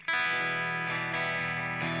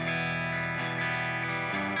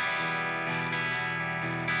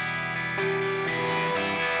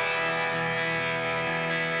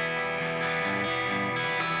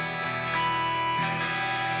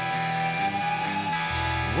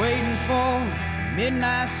waiting for the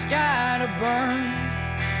midnight sky to burn,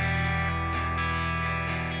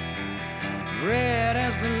 red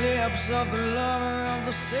as the lips of the lover of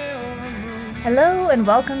the silver moon. Hello and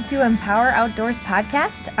welcome to Empower Outdoors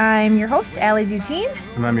Podcast. I'm your host, Allie Jutine.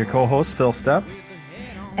 And I'm your co-host, Phil Stepp.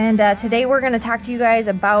 And today we're going to talk to you guys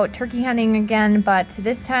about turkey hunting again, but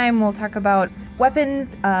this time we'll talk about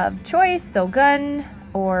weapons of choice, so gun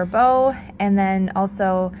or bow, and then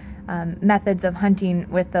also methods of hunting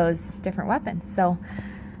with those different weapons. So,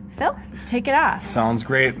 Phil, take it off. Sounds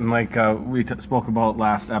great. And like we spoke about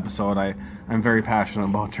last episode, I'm very passionate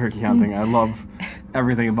about turkey hunting. I love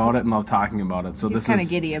everything about it and love talking about it. So He's this kind is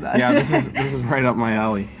of giddy about it. Yeah, this is right up my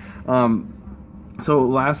alley. So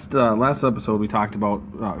last episode we talked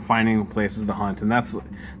about finding places to hunt, and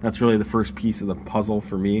that's really the first piece of the puzzle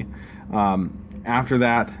for me. After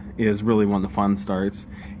that is really when the fun starts,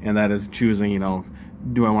 and that is choosing,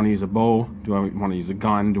 do I want to use a bow? Do I want to use a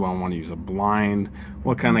gun? Do I want to use a blind?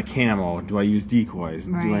 What kind of camo? Do I use decoys?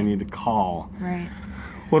 Right. Do I need to call? Right.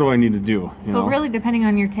 What do I need to do? So really depending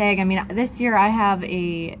on your tag, I mean, this year I have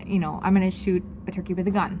I'm going to shoot a turkey with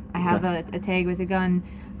a gun. I have a tag with a gun.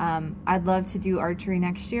 I'd love to do archery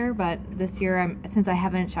next year, but this year, since I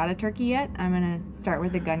haven't shot a turkey yet, I'm going to start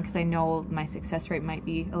with a gun because I know my success rate might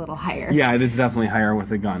be a little higher. Yeah, it is definitely higher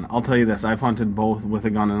with a gun. I'll tell you this, I've hunted both with a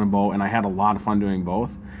gun and a bow, and I had a lot of fun doing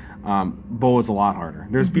both. Bow is a lot harder.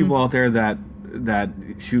 There's people out there that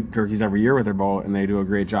shoot turkeys every year with their bow, and they do a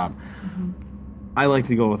great job. I like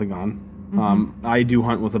to go with a gun. I do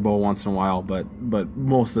hunt with a bow once in a while, but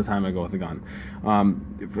most of the time I go with a gun.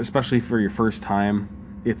 Especially for your first time,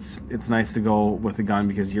 it's nice to go with a gun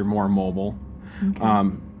because you're more mobile.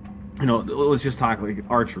 Okay. Let's just talk like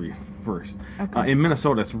archery first. Okay. In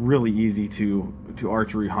Minnesota, it's really easy to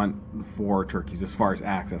archery hunt for turkeys as far as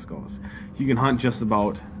access goes. You can hunt just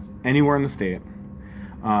about anywhere in the state.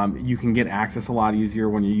 You can get access a lot easier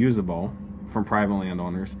when you use a bow from private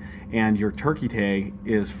landowners, and your turkey tag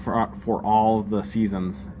is for all the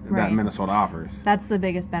seasons that Minnesota offers. That's the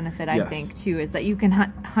biggest benefit, I think, too, is that you can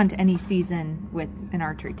hunt any season with an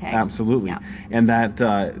archery tag. Absolutely. Yeah. And that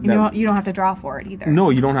you don't have to draw for it either. No,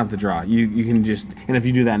 you don't have to draw. You can just, and if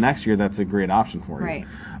you do that next year, that's a great option for you. Right.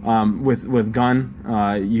 With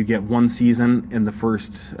gun, you get one season in the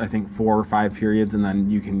first, I think, 4 or 5 periods, and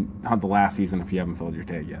then you can hunt the last season if you haven't filled your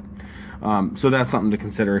tag yet. So that's something to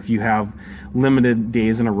consider. If you have limited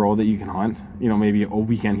days in a row that you can hunt, maybe a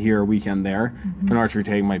weekend here, a weekend there, an archery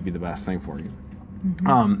tag might be the best thing for you.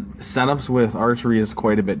 Setups with archery is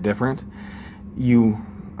quite a bit different.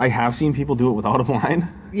 I have seen people do it without a blind.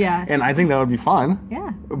 Yeah. And I think that would be fun.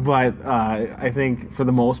 Yeah. But I think for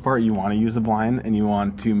the most part, you want to use a blind, and you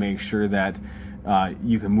want to make sure that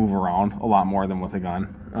you can move around a lot more than with a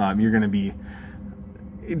gun. You're going to be...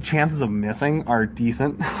 Chances of missing are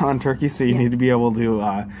decent on turkey, so you need to be able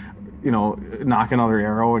to, knock another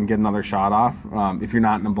arrow and get another shot off. If you're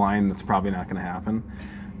not in a blind, that's probably not going to happen.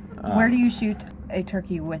 Where do you shoot a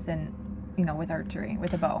turkey with archery,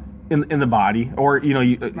 with a bow? In the body, or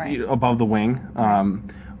above the wing,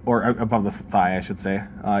 or above the thigh, I should say.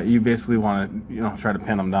 You basically want to try to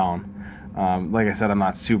pin them down. Like I said, I'm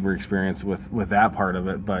not super experienced with that part of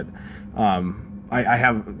it, but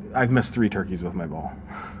I've missed 3 turkeys with my bow.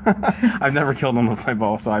 I've never killed them with my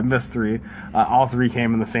bow, so I've missed 3. All 3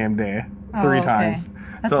 came in the same day, 3 times.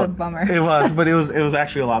 That's a bummer. It was, but it was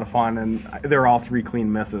actually a lot of fun, and they were all 3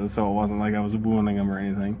 clean misses, so it wasn't like I was wounding them or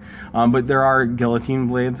anything. But there are guillotine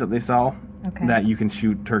blades that they sell that you can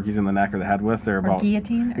shoot turkeys in the neck or the head with. They're about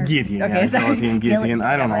guillotine. Guillotine, okay, yeah, guillotine.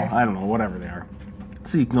 I don't know, whatever they are.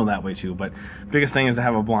 So you can go that way too, but biggest thing is to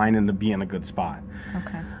have a blind and to be in a good spot.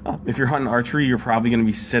 Okay. If you're hunting archery, you're probably going to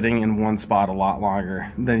be sitting in one spot a lot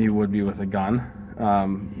longer than you would be with a gun.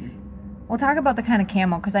 We'll talk about the kind of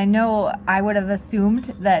camo, because I know I would have assumed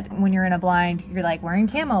that when you're in a blind, you're like wearing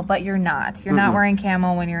camo, but you're not. You're not wearing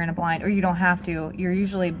camo when you're in a blind, or you don't have to. You're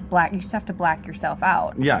usually black. You just have to black yourself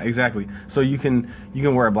out. Yeah, exactly. So you can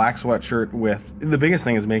wear a black sweatshirt with, the biggest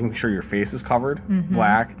thing is making sure your face is covered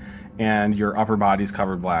black, and your upper body's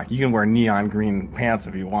covered black. You can wear neon green pants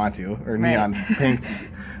if you want to, or neon pink,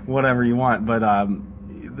 whatever you want. But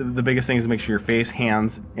the biggest thing is to make sure your face,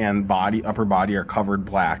 hands, and upper body are covered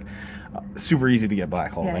black. Super easy to get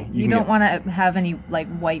black clothing. Yeah. You don't want to have any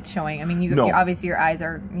white showing. I mean, you obviously your eyes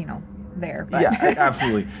are there. But. Yeah,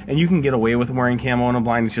 absolutely. And you can get away with wearing camo in a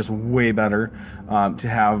blind. It's just way better to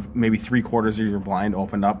have maybe 3/4 of your blind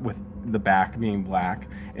opened up with the back being black,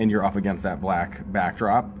 and you're up against that black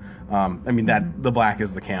backdrop. The black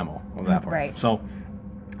is the camo of that part. Right. So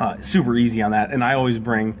Super easy on that. And I always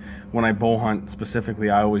bring, when I bow hunt specifically,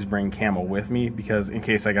 I always bring camo with me, because in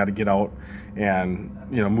case I got to get out and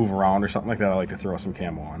move around or something like that, I like to throw some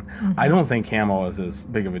camo on. Mm-hmm. I don't think camo is as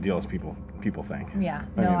big of a deal as people think. Yeah,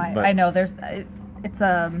 I know there's it's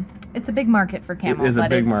a big market for camo. It is a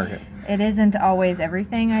big market. It isn't always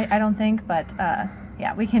everything, I don't think, but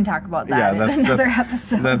yeah, we can talk about that in another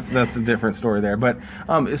episode. That's a different story there. But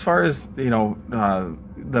as far as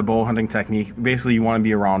the bow hunting technique, basically you want to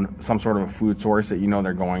be around some sort of a food source that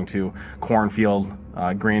they're going to, cornfield,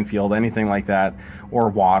 grain field, anything like that, or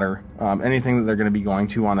water, anything that they're going to be going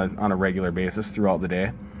to on a regular basis throughout the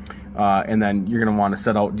day. And then you're going to want to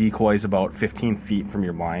set out decoys about 15 feet from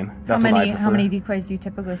your blind. That's what I prefer. How many decoys do you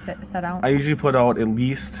typically set out? I usually put out at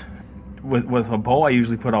least, with a bow, I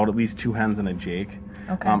usually put out at least 2 hens and a jake.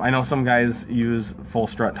 Okay. I know some guys use full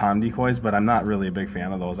strut tom decoys, but I'm not really a big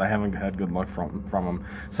fan of those. I haven't had good luck from them.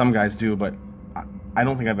 Some guys do, but I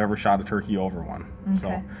don't think I've ever shot a turkey over one.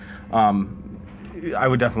 Okay. So I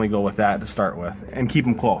would definitely go with that to start with, and keep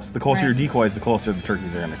them close. The closer your decoys, the closer the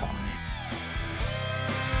turkeys are going to come.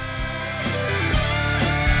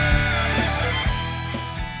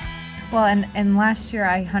 Well, and last year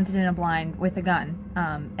I hunted in a blind with a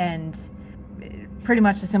gun, and pretty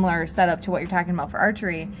much a similar setup to what you're talking about for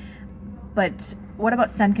archery. But what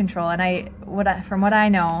about scent control? And from what I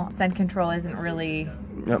know, scent control isn't really...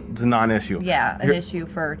 Yep, it's a non-issue. Yeah, an issue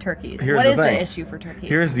for turkeys. What is the issue for turkeys?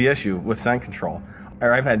 Here's the issue with scent control.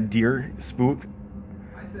 I've had deer spooked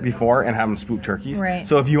before and have them spook turkeys. Right.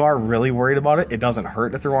 So if you are really worried about it, it doesn't hurt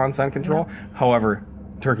to throw on scent control. Yeah. However,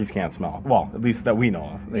 turkeys can't smell. Well, at least that we know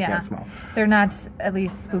of. They can't smell. They're not at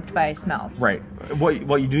least spooked by smells. Right.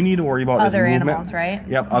 What you do need to worry about other is movement. Animals, right?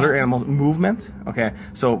 Yep, other animals. Movement. Okay,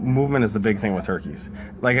 so movement is the big thing with turkeys.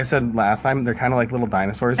 Like I said last time, they're kind of like little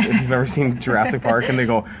dinosaurs. If you've ever seen Jurassic Park and they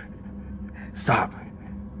go, stop.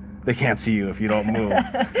 They can't see you if you don't move.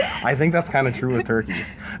 I think that's kind of true with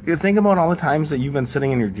turkeys. Think about all the times that you've been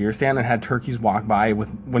sitting in your deer stand and had turkeys walk by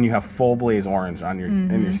when you have full blaze orange on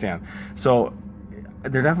in your stand. So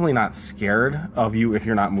they're definitely not scared of you if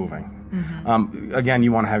you're not moving. Again,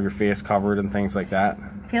 you want to have your face covered and things like that.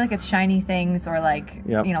 I feel like it's shiny things or like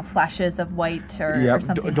flashes of white or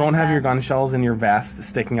something. Don't like have that. your gun shells in your vest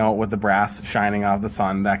sticking out with the brass shining off the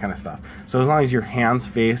sun, that kind of stuff. So as long as your hands,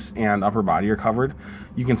 face, and upper body are covered,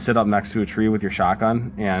 you can sit up next to a tree with your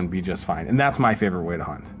shotgun and be just fine. And that's my favorite way to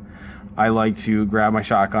hunt. I like to grab my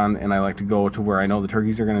shotgun and I like to go to where I know the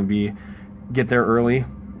turkeys are going to be, get there early,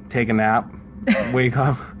 take a nap, wake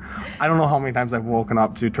up. I don't know how many times I've woken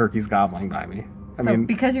up to turkeys gobbling by me. I mean,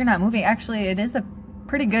 because you're not moving, actually, it is a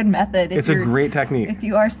pretty good method. It's a great technique. If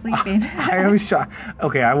you are sleeping. I always shot.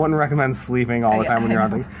 Okay, I wouldn't recommend sleeping all the time when you're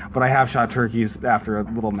hunting, but I have shot turkeys after a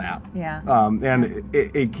little nap. Yeah. And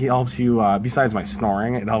it helps you, besides my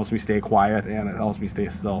snoring, it helps me stay quiet and it helps me stay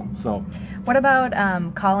still. So. What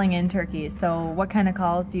about calling in turkeys? So what kind of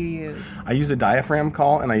calls do you use? I use a diaphragm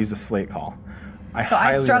call and I use a slate call.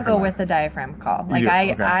 I struggle with the diaphragm call. Like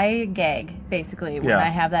okay. I gag basically when I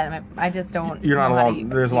have that. I just don't. You're not allowed.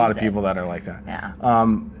 There's a lot of it. people that are like that. Yeah.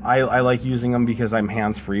 I like using them because I'm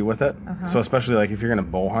hands free with it. So especially like if you're gonna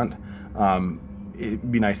bow hunt,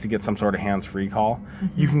 it'd be nice to get some sort of hands free call.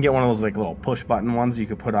 You can get one of those like little push button ones you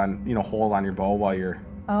could put on hold on your bow while you're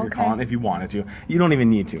calling if you wanted to. You don't even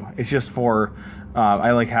need to. It's just for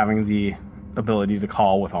I like having the ability to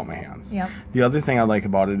call without my hands. Yep. The other thing I like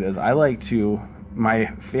about it is I like to. My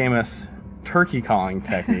famous turkey calling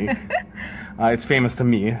technique. It's famous to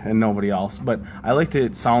me and nobody else, but I like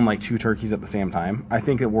to sound like 2 turkeys at the same time. I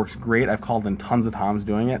think it works great. I've called in tons of toms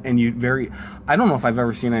doing it, and I don't know if I've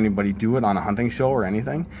ever seen anybody do it on a hunting show or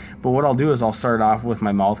anything, but what I'll do is I'll start off with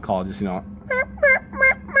my mouth call, just, and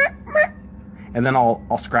then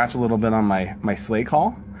I'll scratch a little bit on my slate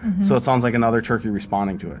call, so it sounds like another turkey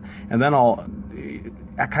responding to it. And then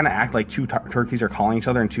I kind of act like 2 turkeys are calling each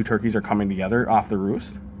other and 2 turkeys are coming together off the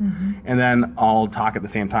roost. And then I'll talk at the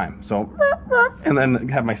same time. So, and then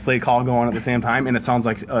have my slate call going at the same time, and it sounds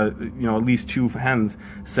like at least 2 hens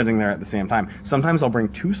sitting there at the same time. Sometimes I'll bring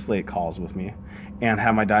 2 slate calls with me and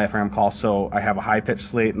have my diaphragm call, so I have a high pitched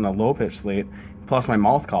slate and a low pitched slate plus my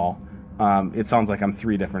mouth call. It sounds like I'm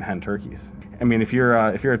 3 different hen turkeys. I mean, if you're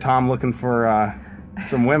a tom looking for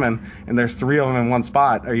some women and there's 3 of them in one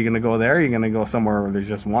spot, are you going to go there, or are you going to go somewhere where there's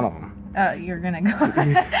just 1 of them? You're going to go.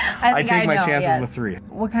 I take my chances with 3.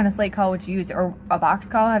 What kind of slate call would you use? Or a box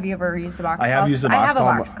call? Have you ever used a box call? I have used a box call. I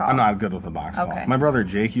have a box call. I'm not good with a box call. My brother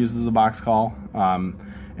Jake uses a box call,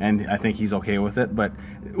 and I think he's okay with it. But,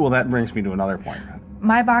 that brings me to another point.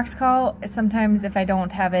 My box call, sometimes if I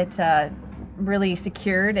don't have it really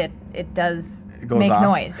secured, it does goes make off.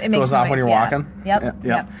 noise. It makes goes off noise, when you're yeah. walking.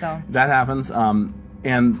 Yep. So that happens.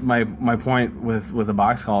 And my point with the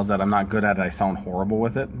box call is that I'm not good at it. I sound horrible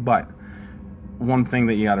with it. But one thing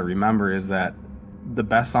that you got to remember is that the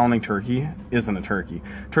best sounding turkey isn't a turkey.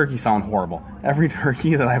 Turkeys sound horrible. Every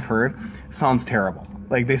turkey that I've heard sounds terrible.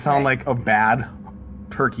 Like they sound like a bad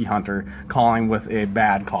turkey hunter calling with a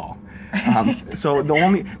bad call. So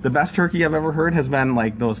the best turkey I've ever heard has been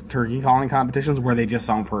like those turkey calling competitions where they just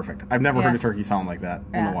sound perfect. I've never heard a turkey sound like that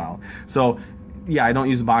in the wild. So yeah, I don't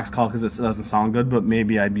use a box call because it doesn't sound good, but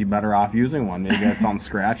maybe I'd be better off using one. Maybe it sounds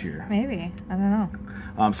scratchier. Maybe. I don't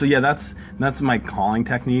know. So yeah, that's my calling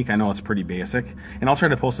technique. I know it's pretty basic, and I'll try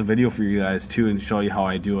to post a video for you guys too and show you how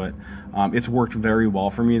I do it. It's worked very well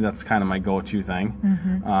for me. That's kind of my go-to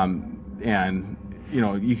thing. And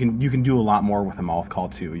you can do a lot more with a mouth call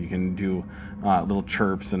too. You can do little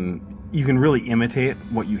chirps, and you can really imitate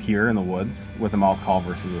what you hear in the woods with a mouth call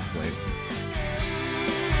versus a slate.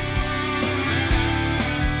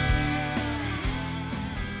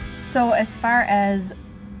 So as far as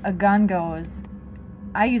a gun goes,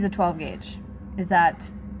 I use a 12 gauge. Is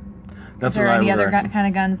there any other kind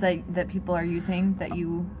of guns that people are using that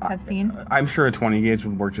you have seen? I'm sure a 20 gauge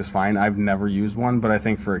would work just fine. I've never used one, but I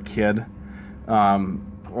think for a kid,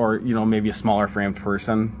 or maybe a smaller framed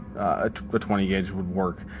person, a 20 gauge would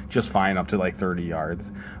work just fine up to like 30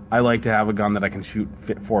 yards. I like to have a gun that I can shoot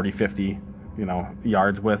 40, 50,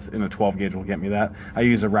 yards with, and a 12 gauge will get me that. I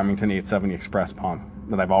use a Remington 870 Express pump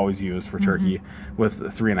that I've always used for turkey with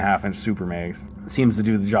 3.5-inch super mags. It seems to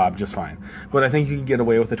do the job just fine. But I think you can get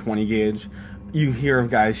away with a 20 gauge. You hear of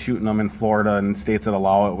guys shooting them in Florida and states that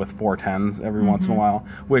allow it with 410s every once in a while,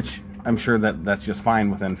 which I'm sure that's just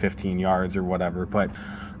fine within 15 yards or whatever. But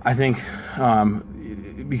I think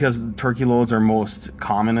because turkey loads are most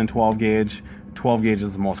common in 12 gauge, 12 gauge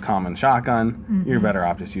is the most common shotgun, you're better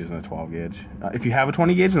off just using a 12 gauge. If you have a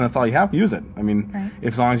 20 gauge and that's all you have, use it. I mean,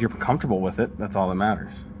 as long as you're comfortable with it, that's all that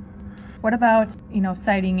matters. What about,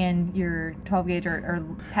 sighting in your 12 gauge or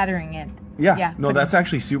patterning it? Yeah. No, that's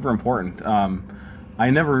actually super important. I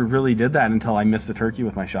never really did that until I missed a turkey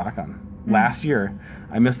with my shotgun. Last year,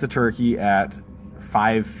 I missed a turkey at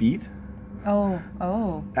 5 feet.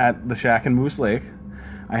 Oh. At the shack in Moose Lake.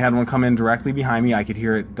 I had one come in directly behind me. I could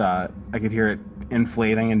hear it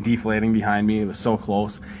inflating and deflating behind me. It was so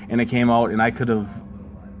close, and it came out, and I could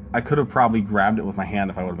have probably grabbed it with my hand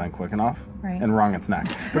if I would have been quick enough and wrung its neck.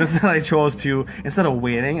 But instead, I chose to, instead of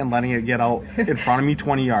waiting and letting it get out in front of me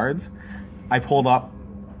 20 yards, I pulled up,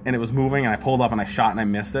 and it was moving, and I pulled up and I shot and I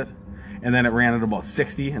missed it. And then it ran at about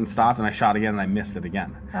 60 and stopped, and I shot again and I missed it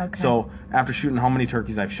again. Okay. So after shooting how many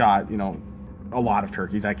turkeys I've shot, a lot of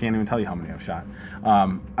turkeys. I can't even tell you how many I've shot.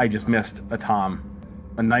 I just missed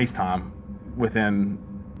a nice tom. Within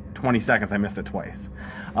 20 seconds, I missed it twice.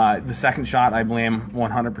 The second shot, I blame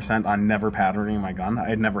 100% on never patterning my gun. I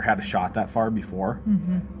had never had a shot that far before.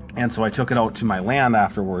 And so I took it out to my land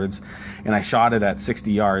afterwards, and I shot it at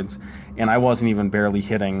 60 yards, and I wasn't even barely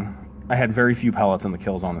hitting. I had very few pellets in the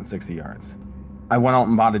kill zone at 60 yards. I went out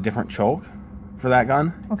and bought a different choke for that gun.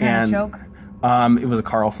 What kind of choke? It was a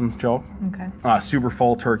Carlson's choke. Okay. Super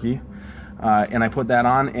full turkey. And I put that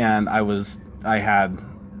on, and I had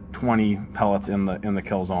 20 pellets in the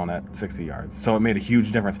kill zone at 60 yards. So it made a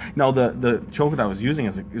huge difference. Now the choke that I was using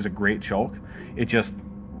is a great choke. It just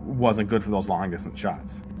wasn't good for those long distance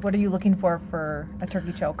shots. What are you looking for a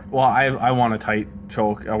turkey choke? Well, I want a tight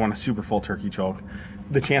choke. I want a super full turkey choke.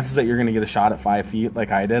 The chances that you're going to get a shot at 5 feet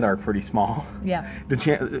like I did are pretty small. Yeah.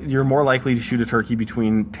 You're more likely to shoot a turkey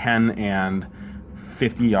between 10 and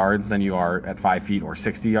 50 yards than you are at 5 feet or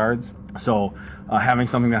 60 yards. So having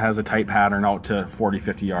something that has a tight pattern out to 40,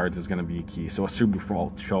 50 yards is going to be key. So a super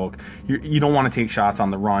full choke. You don't want to take shots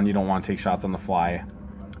on the run. You don't want to take shots on the fly.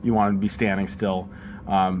 You want to be standing still.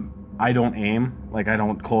 I don't aim, like I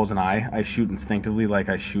don't close an eye. I shoot instinctively like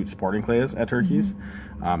I shoot sporting clays at turkeys.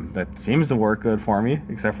 That seems to work good for me,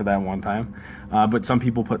 except for that one time. But some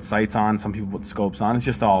people put sights on, some people put scopes on. It's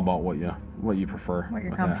just all about what you prefer. What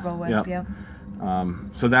you're comfortable with, yeah.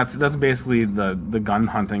 So that's basically the gun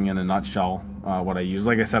hunting in a nutshell. What I use,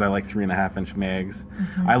 like I said, I like 3.5-inch mags.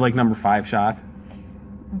 I like number 5 shot.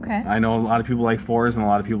 Okay. I know a lot of people like 4s and a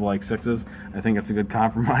lot of people like 6s. I think it's a good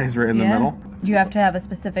compromise right in the middle. Do you have to have a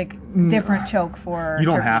specific different choke for You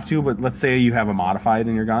don't turkey? have to, but let's say you have a modified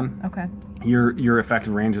in your gun. Okay. Your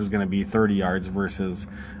effective range is going to be 30 yards versus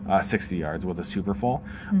 60 yards with a super full.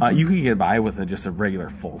 You can get by with just a regular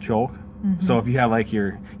full choke. So if you have like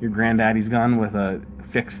your granddaddy's gun with a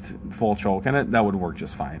fixed full choke in it, that would work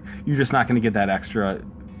just fine. You're just not going to get that extra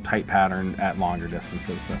tight pattern at longer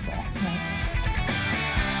distances, that's all. Right.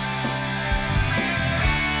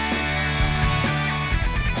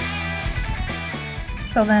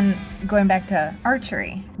 So then, going back to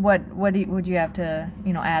archery, what would you have to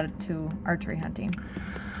add to archery hunting?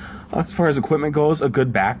 As far as equipment goes, a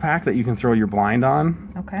good backpack that you can throw your blind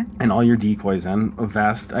on. Okay. And all your decoys in. A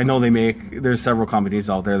vest. I know there's several companies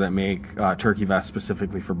out there that make turkey vests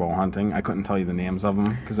specifically for bow hunting. I couldn't tell you the names of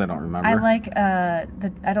them because I don't remember. I like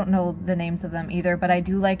I don't know the names of them either, but I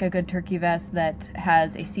do like a good turkey vest that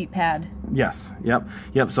has a seat pad. Yes.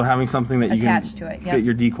 Yep. So having something that you can attached to it, fit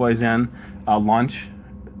your decoys in, lunch,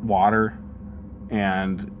 water,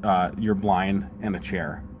 and your blind and a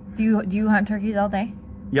chair. Do you hunt turkeys all day?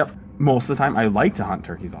 Yep. Most of the time, I like to hunt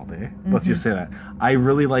turkeys all day. Let's just say that. I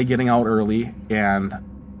really like getting out early, and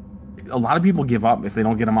a lot of people give up if they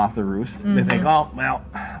don't get them off the roost. They think, oh, well,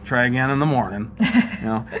 try again in the morning,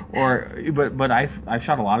 But I've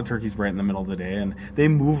shot a lot of turkeys right in the middle of the day, and they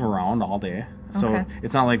move around all day. So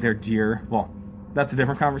it's not like they're deer. Well, that's a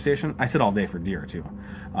different conversation. I sit all day for deer too,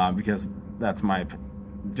 because that's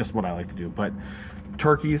just what I like to do. But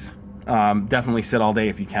turkeys, definitely sit all day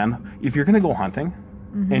if you can. If you're going to go hunting,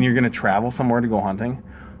 and you're going to travel somewhere to go hunting,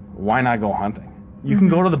 why not go hunting? You can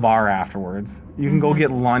go to the bar afterwards. You can go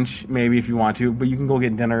get lunch maybe if you want to, but you can go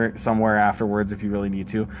get dinner somewhere afterwards if you really need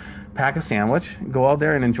to. Pack a sandwich, go out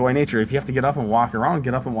there and enjoy nature. If you have to get up and walk around,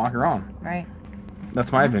 get up and walk around. Right.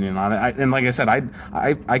 That's my opinion on it. And like I said,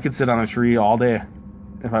 I could sit on a tree all day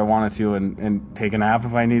if I wanted to and take a nap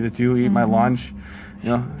if I needed to, eat my lunch,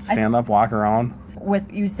 stand up, walk around.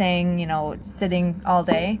 With you saying, sitting all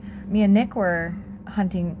day, me and Nick were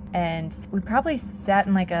hunting, and we probably sat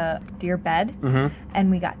in like a deer bed, and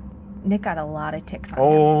Nick got a lot of ticks on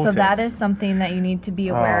him. So ticks. That is something that you need to be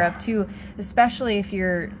aware of too, especially if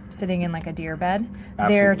you're sitting in like a deer bed.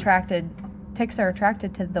 Absolutely. Ticks are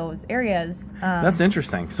attracted to those areas. That's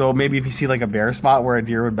interesting. So maybe if you see like a bare spot where a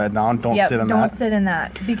deer would bed down, don't sit in that. Don't sit in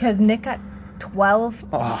that, because Nick got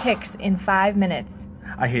 12 ticks in 5 minutes.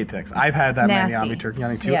 I hate ticks. I've had that many on me turkey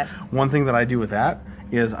hunting too. Yes. One thing that I do with that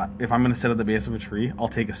is if I'm going to sit at the base of a tree, I'll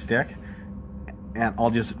take a stick and I'll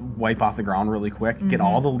just wipe off the ground really quick, get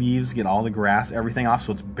all the leaves, get all the grass, everything off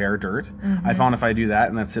so it's bare dirt. I found if I do that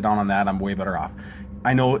and then sit down on that, I'm way better off.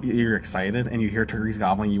 I know you're excited and you hear turkeys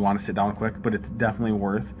gobbling, you want to sit down quick, but it's definitely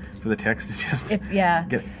worth for the ticks to just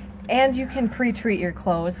get... And you can pre-treat your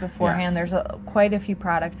clothes beforehand. Yes. There's quite a few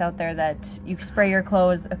products out there that you spray your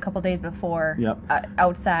clothes a couple days before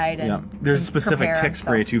outside. And there's a specific tick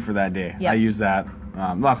spray too for that day. I use that.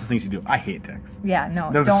 Lots of things you do. I hate ticks. Yeah,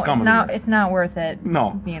 no, they're the scum of the earth. It's not worth it.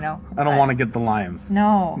 No, I don't want to get the limes.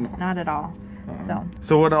 No, not at all.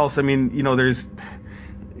 So what else? I mean,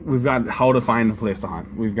 we've got how to find a place to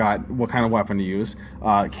hunt. We've got what kind of weapon to use.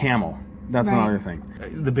 Camo. That's another thing.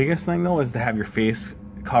 The biggest thing though is to have your face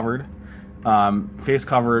covered,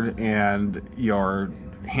 and your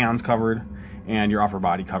hands covered, and your upper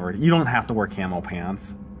body covered. You don't have to wear camo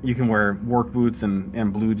pants. You can wear work boots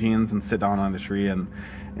and blue jeans and sit down on a tree, and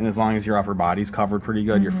as long as your upper body's covered pretty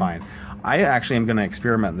good, you're fine. I actually am going to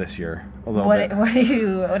experiment this year a little bit. What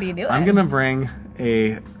are you doing? I'm going to bring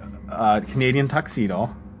a Canadian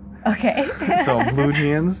tuxedo. Okay. So blue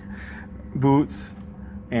jeans, boots,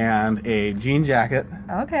 and a jean jacket.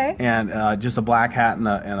 Okay. And just a black hat and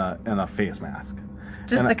a face mask.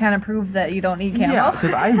 Just to kind of prove that you don't need camo. Yeah,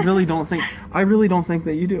 because I really don't think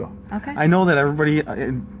that you do. Okay. I know that everybody,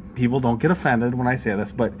 people don't get offended when I say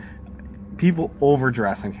this, but people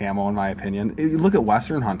overdress in camo, in my opinion. You look at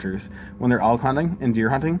Western hunters when they're elk hunting and deer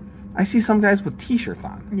hunting. I see some guys with T-shirts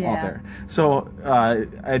on out there. So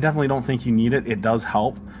I definitely don't think you need it. It does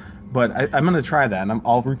help. But I'm going to try that, and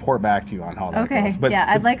I'll report back to you on how that goes. But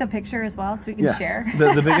I'd like a picture as well so we can share.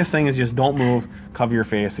 The biggest thing is just don't move, cover your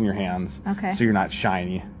face and your hands so you're not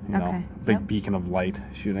shiny, big beacon of light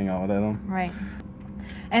shooting out at them. Right.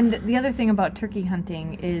 And the other thing about turkey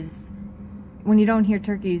hunting is when you don't hear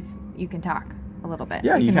turkeys, you can talk a little bit.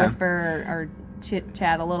 Yeah, you can whisper or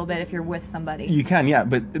chit-chat a little bit if you're with somebody. You can,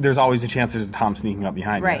 but there's always a chance there's a tom sneaking up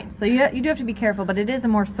behind you. Right, so you do have to be careful, but it is a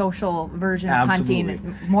more social version of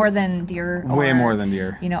hunting, more than deer. Way more than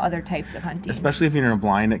deer. Other types of hunting. Especially if you're in a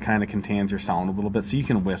blind, it kind of contains your sound a little bit, so you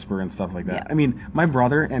can whisper and stuff like that. Yeah. I mean, my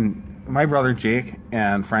brother Jake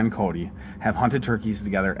and friend Cody have hunted turkeys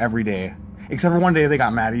together every day, except for one day they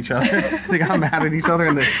got mad at each other. They got mad at each other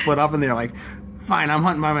and they split up, and they're like, fine, I'm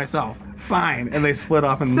hunting by myself. Fine. And they split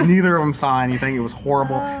up, and neither of them saw anything. It was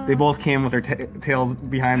horrible. They both came with their tails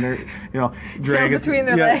behind their, dragging. Tails between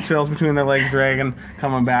their legs. Tails between their legs, dragging,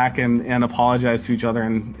 coming back and apologize to each other,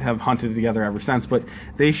 and have hunted together ever since. But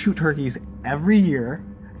they shoot turkeys every year.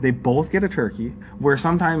 They both get a turkey, where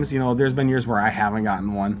sometimes, there's been years where I haven't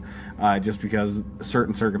gotten one, just because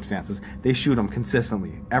certain circumstances. They shoot them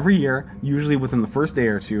consistently. Every year, usually within the first day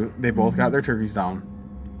or two, they both got their turkeys down.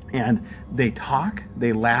 And they talk,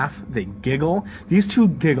 they laugh, they giggle. These two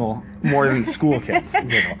giggle more than school kids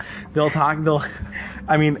giggle. They'll talk,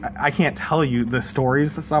 I can't tell you the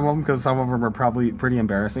stories to some of them because some of them are probably pretty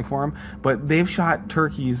embarrassing for them, but they've shot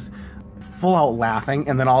turkeys full out laughing,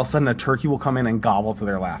 and then all of a sudden a turkey will come in and gobble to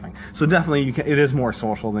their laughing. So definitely it is more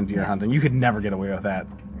social than deer hunting. You could never get away with that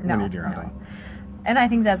when you're deer hunting. And I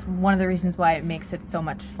think that's one of the reasons why it makes it so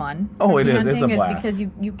much fun. Oh, it is. It's a blast. Because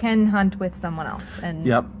you can hunt with someone else. And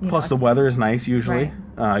yep. Plus the weather is nice usually.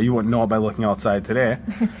 Right. You wouldn't know it by looking outside today.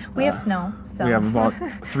 We have snow. So. We have about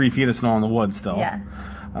 3 feet of snow in the woods still. Yeah.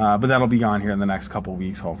 But that'll be gone here in the next couple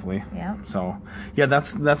weeks, hopefully. Yeah. So, yeah,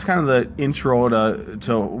 that's kind of the intro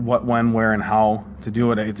to what, when, where, and how to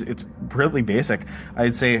do it. It's pretty basic.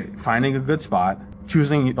 I'd say finding a good spot,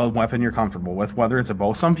 choosing a weapon you're comfortable with, whether it's a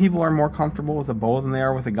bow. Some people are more comfortable with a bow than they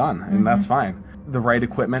are with a gun, and that's fine. The right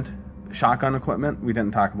equipment, shotgun equipment, we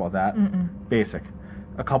didn't talk about that. Basic.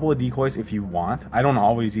 A couple of decoys if you want. I don't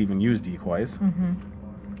always even use decoys.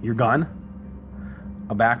 Your gun,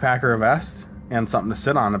 a backpack or a vest, and something to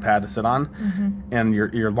sit on, a pad to sit on, and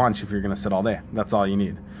your lunch if you're going to sit all day. That's all you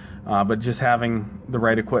need. But just having the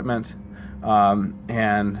right equipment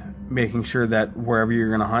and making sure that wherever you're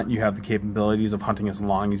going to hunt, you have the capabilities of hunting as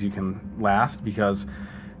long as you can last, because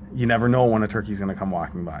you never know when a turkey's going to come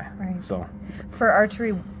walking by. Right. So, for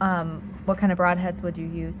archery, what kind of broadheads would you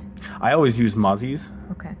use? I always use Muzzies.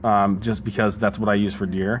 Okay. Just because that's what I use for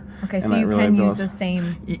deer. Okay, so you can use the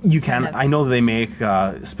same. You can. I know they make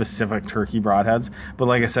specific turkey broadheads, but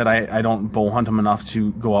like I said, I don't bow hunt them enough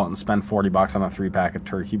to go out and spend $40 on a 3-pack of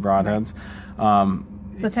turkey broadheads.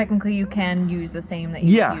 So technically, you can use the same that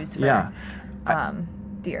you use for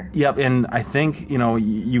deer. Yep, and I think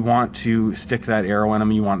you want to stick that arrow in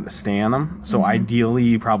them. You want it to stay in them. So ideally,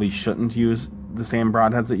 you probably shouldn't use the same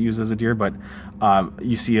broadheads that you use as a deer, but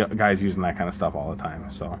you see guys using that kind of stuff all the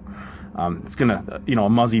time. So it's gonna, a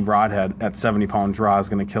Muzzy broadhead at 70-pound draw is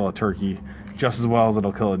gonna kill a turkey just as well as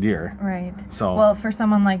it'll kill a deer. Right. So, well, for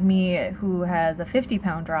someone like me who has a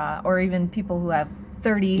 50-pound draw, or even people who have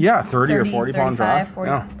 30 or 40-pound draw,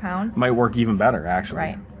 40 pounds, might work even better actually.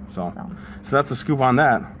 Right. So that's a scoop on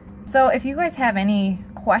that. So if you guys have any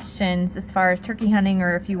questions as far as turkey hunting,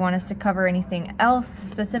 or if you want us to cover anything else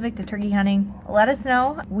specific to turkey hunting, let us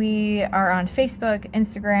know. We are on Facebook,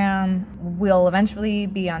 Instagram. We'll eventually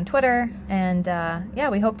be on Twitter, and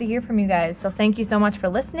we hope to hear from you guys. So thank you so much for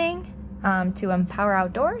listening to Empower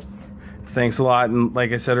Outdoors. Thanks a lot. And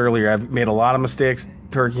like I said earlier, I've made a lot of mistakes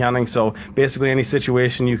turkey hunting, so basically any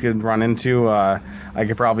situation you could run into, I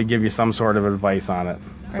could probably give you some sort of advice on it.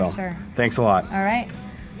 For sure. Thanks a lot. All right.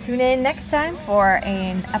 Tune in next time for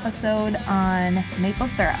an episode on maple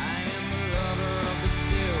syrup.